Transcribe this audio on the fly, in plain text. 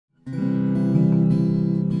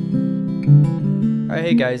Alright,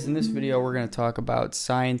 hey guys, in this video we're going to talk about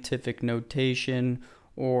scientific notation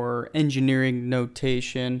or engineering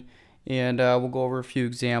notation, and we'll go over a few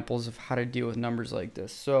examples of how to deal with numbers like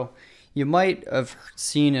this. So you might have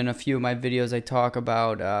seen in a few of my videos I talk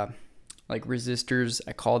about like resistors.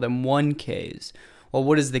 I call them 1Ks. Well,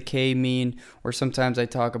 what does the K mean? Or sometimes I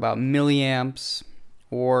talk about milliamps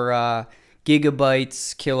or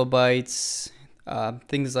gigabytes, kilobytes,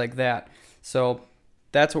 things like that. So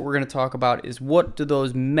that's what we're going to talk about, is what do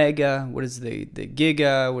those mega, what is the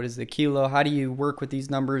giga, what is the kilo, how do you work with these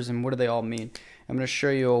numbers, and what do they all mean? I'm going to show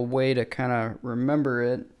you a way to kind of remember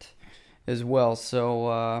it as well.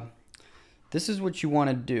 So this is what you want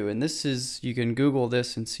to do, and this is, you can Google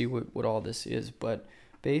this and see what all this is, but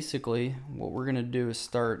basically what we're going to do is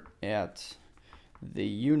start at the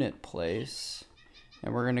unit place,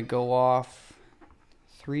 and we're going to go off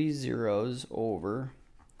 3 zeros over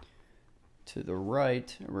to the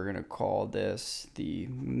right, and we're going to call this the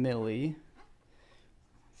milli.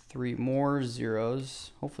 3 more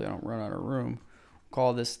zeros, hopefully I don't run out of room,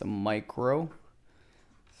 call this the micro.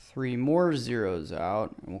 3 more zeros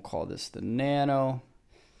out, and we'll call this the nano.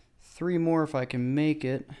 3 more if I can make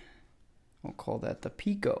it, we'll call that the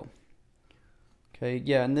pico. Okay,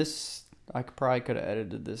 yeah, and this, I probably could have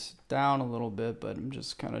edited this down a little bit, but I'm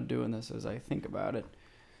just kind of doing this as I think about it.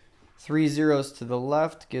 3 zeros to the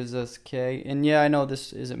left gives us K. And yeah, I know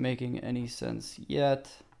this isn't making any sense yet.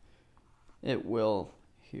 It will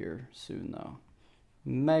here soon though.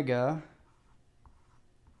 Mega,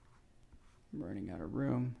 I'm running out of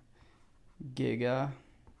room, giga,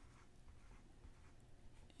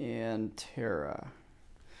 and tera.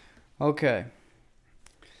 Okay,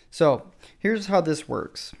 so here's how this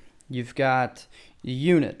works. You've got a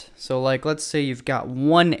unit. So like, let's say you've got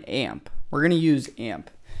 1 amp. We're gonna use amp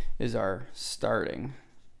is our starting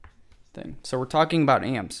thing. So we're talking about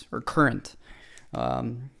amps or current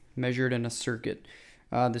measured in a circuit.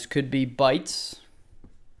 This could be bytes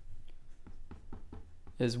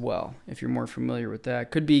as well, if you're more familiar with that.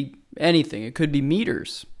 It could be anything. It could be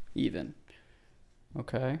meters even.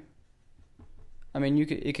 Okay. I mean,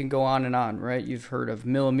 it can go on and on, right? You've heard of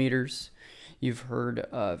millimeters. You've heard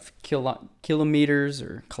of kilometers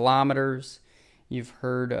or kilometers. You've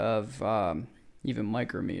heard of even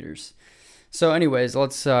micrometers. So anyways,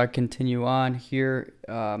 let's continue on here.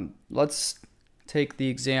 Let's take the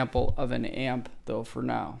example of an amp though for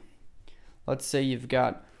now. Let's say you've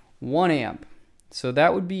got 1 amp. So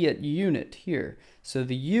that would be a unit here. So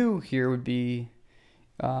the U here would be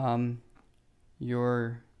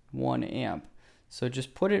your 1 amp. So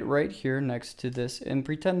just put it right here next to this and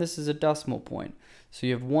pretend this is a decimal point. So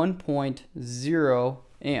you have 1.0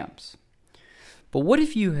 amps. But what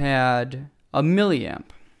if you had a milliamp?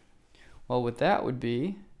 Well, what that would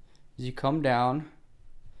be is you come down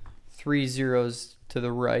 3 zeros to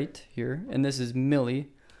the right here, and this is milli,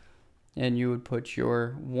 and you would put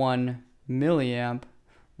your 1 milliamp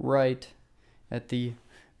right at the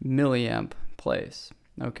milliamp place.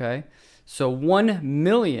 Okay, so 1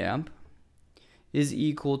 milliamp is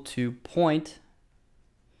equal to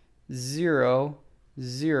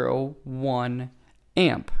 0.001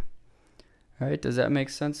 amp. All right, does that make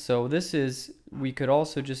sense? So this is, we could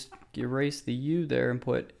also just erase the U there and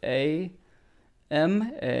put A,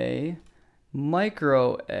 MA,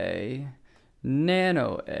 micro A,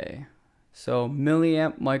 nano A. So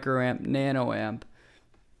milliamp, microamp, nanoamp,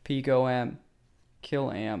 picoamp,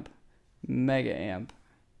 kiloamp, megaamp,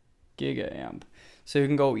 gigaamp. So you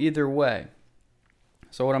can go either way.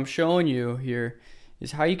 So what I'm showing you here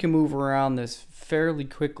is how you can move around this fairly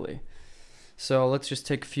quickly. So let's just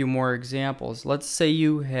take a few more examples. Let's say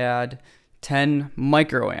you had 10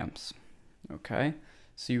 microamps. Okay,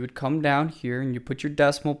 so you would come down here and you put your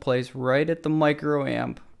decimal place right at the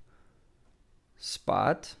microamp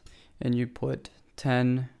spot, and you put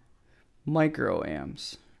 10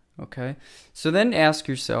 microamps. Okay, so then ask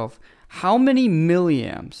yourself, how many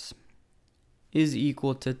milliamps is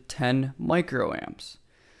equal to 10 microamps?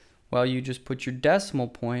 Well, you just put your decimal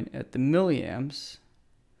point at the milliamps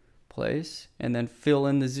place and then fill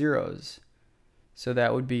in the zeros. So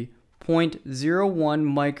that would be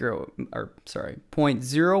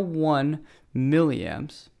 0.01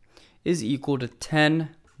 milliamps is equal to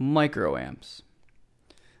 10 microamps.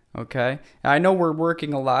 Okay, now, I know we're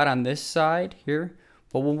working a lot on this side here,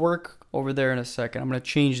 but we'll work over there in a second. I'm going to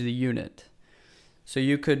change the unit. So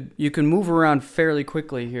you can move around fairly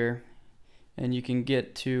quickly here, and you can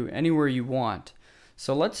get to anywhere you want.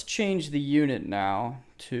 So let's change the unit now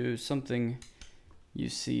to something you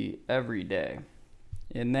see every day,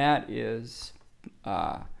 and that is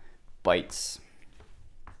bytes.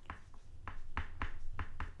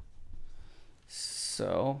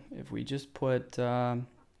 So if we just put, I'm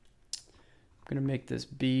going to make this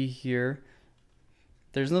B here.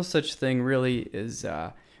 There's no such thing really as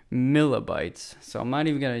millibytes. So I'm not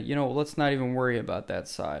even going to, let's not even worry about that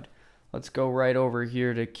side. Let's go right over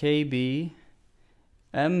here to KB,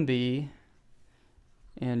 MB,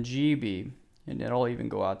 and GB. And it'll even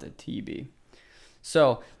go out to TB.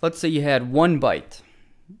 So let's say you had 1 byte.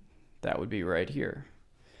 That would be right here.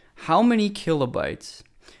 How many kilobytes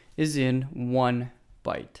is in 1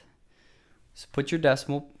 byte? So put your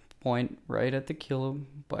decimal point right at the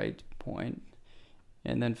kilobyte point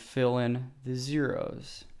and then fill in the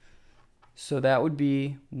zeros. So that would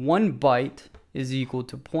be 1 byte is equal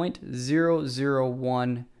to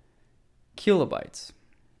 0.001 kilobytes.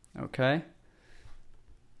 Okay?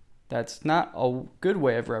 That's not a good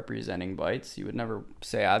way of representing bytes. You would never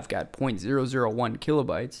say I've got 0.001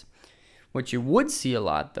 kilobytes. What you would see a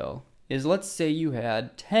lot though is, let's say you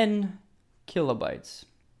had 10 kilobytes.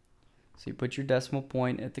 So you put your decimal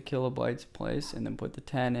point at the kilobytes place and then put the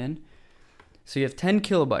 10 in. So you have 10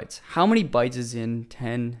 kilobytes. How many bytes is in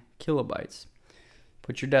 10 kilobytes?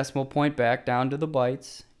 Put your decimal point back down to the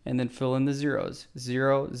bytes and then fill in the zeros.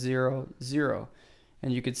 0, 0, 0.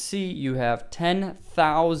 And you could see you have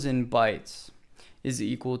 10,000 bytes is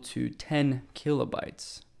equal to 10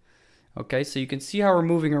 kilobytes. Okay, so you can see how we're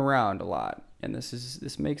moving around a lot, and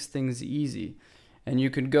this makes things easy. And you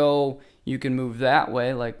can move that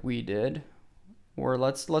way like we did, or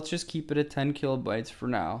let's just keep it at 10 kilobytes for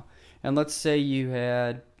now. And let's say you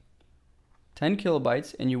had 10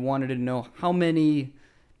 kilobytes and you wanted to know how many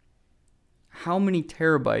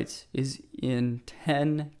terabytes is in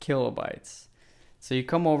 10 kilobytes. So you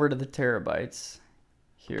come over to the terabytes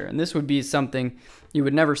here, and this would be something you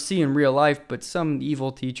would never see in real life, but some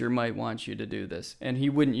evil teacher might want you to do this. And he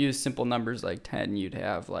wouldn't use simple numbers like 10. You'd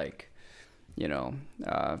have like,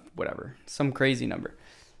 whatever, some crazy number.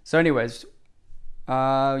 So anyways,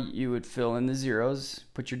 you would fill in the zeros,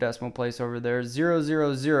 put your decimal place over there, 0,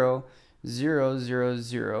 0, 0, 0, 0,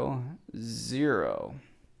 0, 0.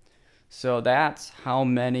 So that's how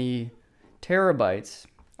many terabytes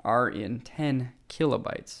are in 10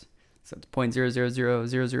 kilobytes. So it's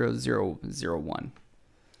 0.0000001.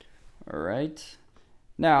 All right.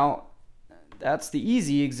 Now, that's the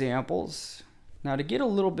easy examples. Now, to get a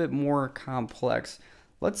little bit more complex,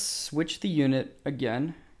 let's switch the unit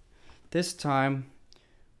again. This time,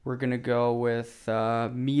 we're going to go with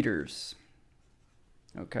meters.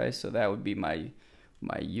 Okay, so that would be my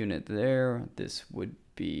unit there. This would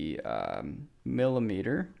be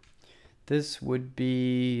millimeter. This would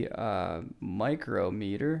be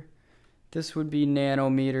micrometer. This would be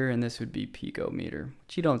nanometer, and this would be picometer,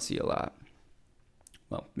 which you don't see a lot.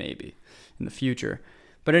 Well, maybe in the future.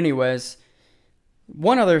 But anyways,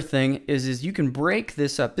 one other thing is you can break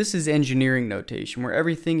this up. This is engineering notation, where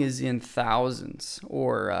everything is in thousands,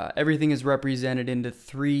 or everything is represented into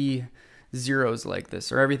 3 zeros like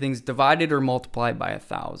this, or everything's divided or multiplied by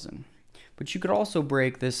 1,000. But you could also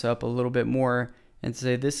break this up a little bit more and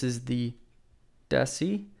say this is the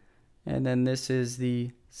deci, and then this is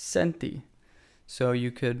the centi. So you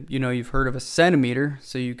could, you've heard of a centimeter,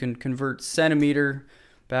 so you can convert centimeter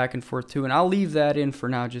back and forth too. And I'll leave that in for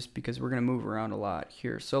now just because we're going to move around a lot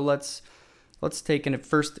here. So let's take an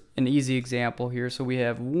easy example here. So we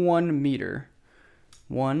have 1 meter.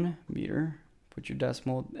 1 meter. Put your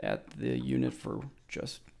decimal at the unit for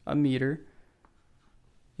just a meter.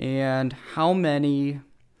 And how many,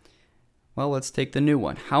 well, let's take the new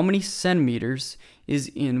one. How many centimeters is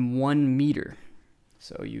in 1 meter?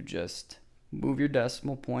 So you just move your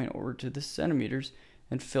decimal point over to the centimeters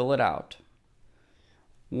and fill it out.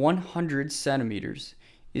 100 centimeters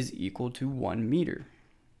is equal to 1 meter.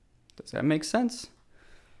 Does that make sense?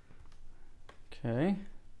 Okay.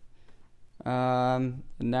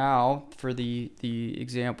 Now for the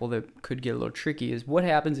example that could get a little tricky is what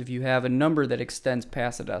happens if you have a number that extends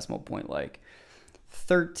past the decimal point, like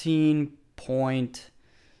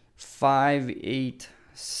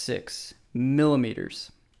 13.586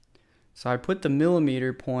 millimeters. So I put the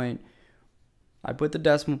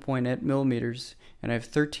decimal point at millimeters, and I have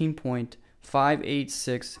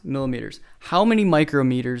 13.586 millimeters. How many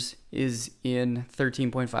micrometers is in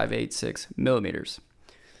 13.586 millimeters?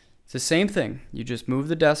 It's the same thing. You just move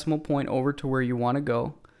the decimal point over to where you want to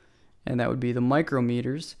go, and that would be the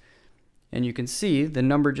micrometers. And you can see the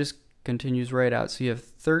number just continues right out. So you have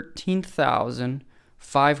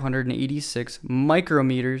 13,586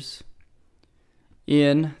 micrometers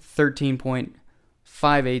in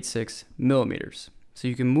 13.586 millimeters. So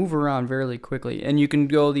you can move around fairly quickly, and you can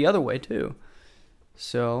go the other way too.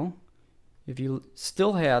 So if you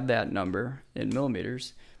still had that number in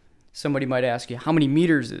millimeters, somebody might ask you, how many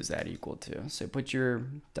meters is that equal to? So put your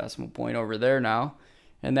decimal point over there now,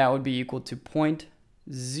 and that would be equal to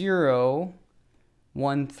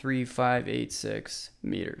 0.013586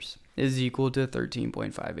 meters is equal to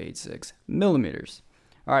 13.586 millimeters.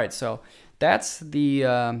 All right, so that's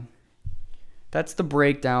the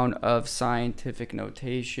breakdown of scientific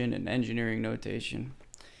notation and engineering notation.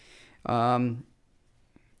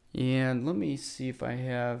 And let me see if I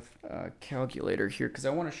have a calculator here, because I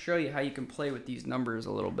want to show you how you can play with these numbers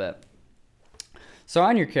a little bit. So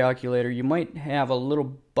on your calculator, you might have a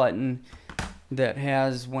little button that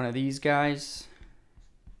has one of these guys,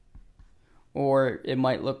 or it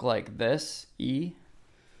might look like this, E.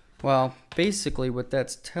 Well, basically what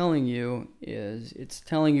that's telling you is it's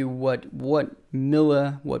telling you what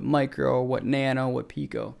milli, what micro, what nano, what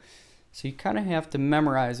pico. So you kind of have to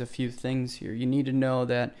memorize a few things here. You need to know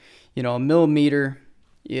that, you know, a millimeter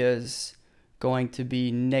is going to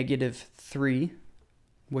be -3,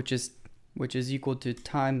 which is equal to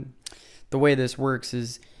time. The way this works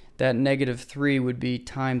is that -3 would be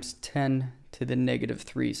times 10 to the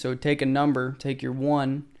 -3. So take a number, take your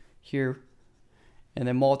 1 here, and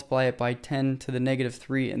then multiply it by 10 to the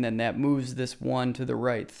 -3, and then that moves this 1 to the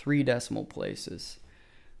right 3 decimal places.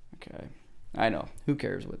 Okay. I know, who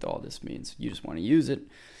cares what all this means? You just want to use it.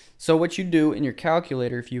 So what you do in your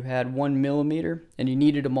calculator, if you had 1 millimeter and you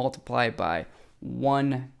needed to multiply it by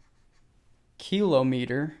 1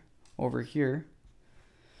 kilometer over here.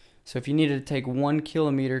 So if you needed to take 1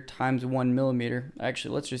 kilometer times 1 millimeter,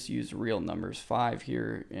 actually let's just use real numbers, 5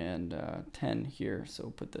 here and 10 here. So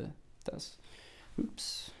put the,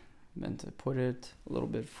 oops, meant to put it a little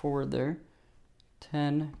bit forward there.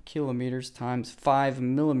 10 kilometers times 5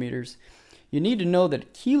 millimeters. You need to know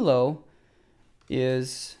that kilo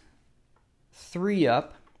is 3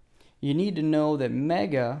 up. You need to know that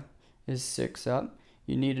mega is 6 up.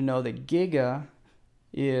 You need to know that giga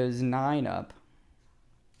is 9 up.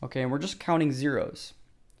 Okay, and we're just counting zeros.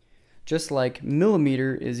 Just like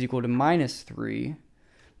millimeter is equal to -3,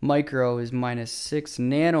 micro is -6,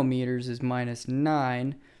 nanometers is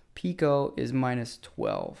 -9, pico is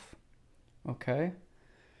 -12. Okay?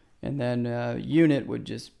 And then unit would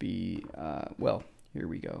just be, well, here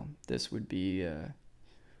we go. This would be,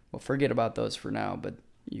 well, forget about those for now, but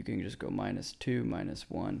you can just go -2,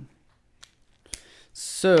 -1.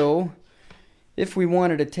 So if we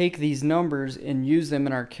wanted to take these numbers and use them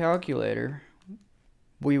in our calculator,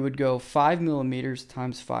 we would go 5 millimeters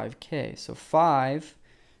times 5K. So 5,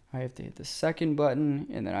 I have to hit the second button,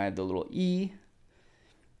 and then I have the little E,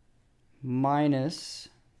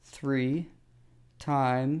 -3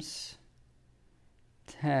 times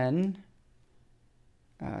 10,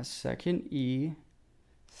 second E,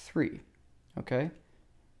 3, okay?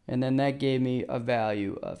 And then that gave me a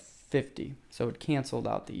value of 50, so it canceled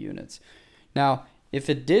out the units. Now, if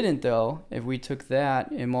it didn't though, if we took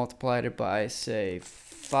that and multiplied it by, say,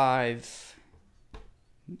 5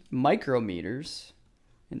 micrometers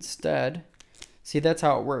instead, see, that's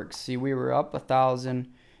how it works. See, we were up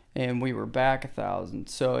 1,000 and we were back 1,000,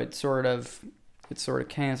 so it sort of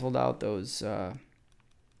canceled out those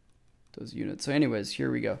units. So anyways,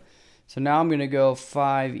 here we go. So now I'm going to go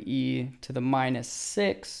 5e to the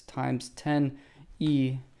 -6 times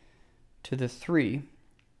 10e to the 3.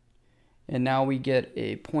 And now we get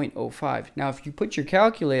a 0.05. Now if you put your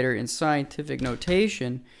calculator in scientific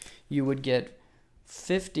notation, you would get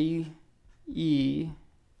 50e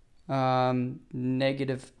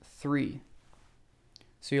 -3.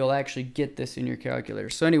 So you'll actually get this in your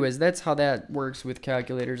calculator. So anyways, that's how that works with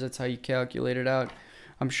calculators. That's how you calculate it out.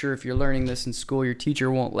 I'm sure if you're learning this in school, your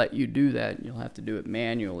teacher won't let you do that. You'll have to do it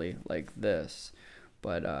manually like this.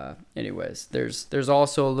 But anyways, there's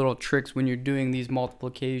also little tricks when you're doing these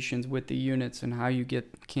multiplications with the units and how you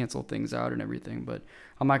cancel things out and everything. But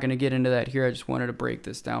I'm not going to get into that here. I just wanted to break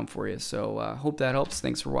this down for you. So hope that helps.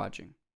 Thanks for watching.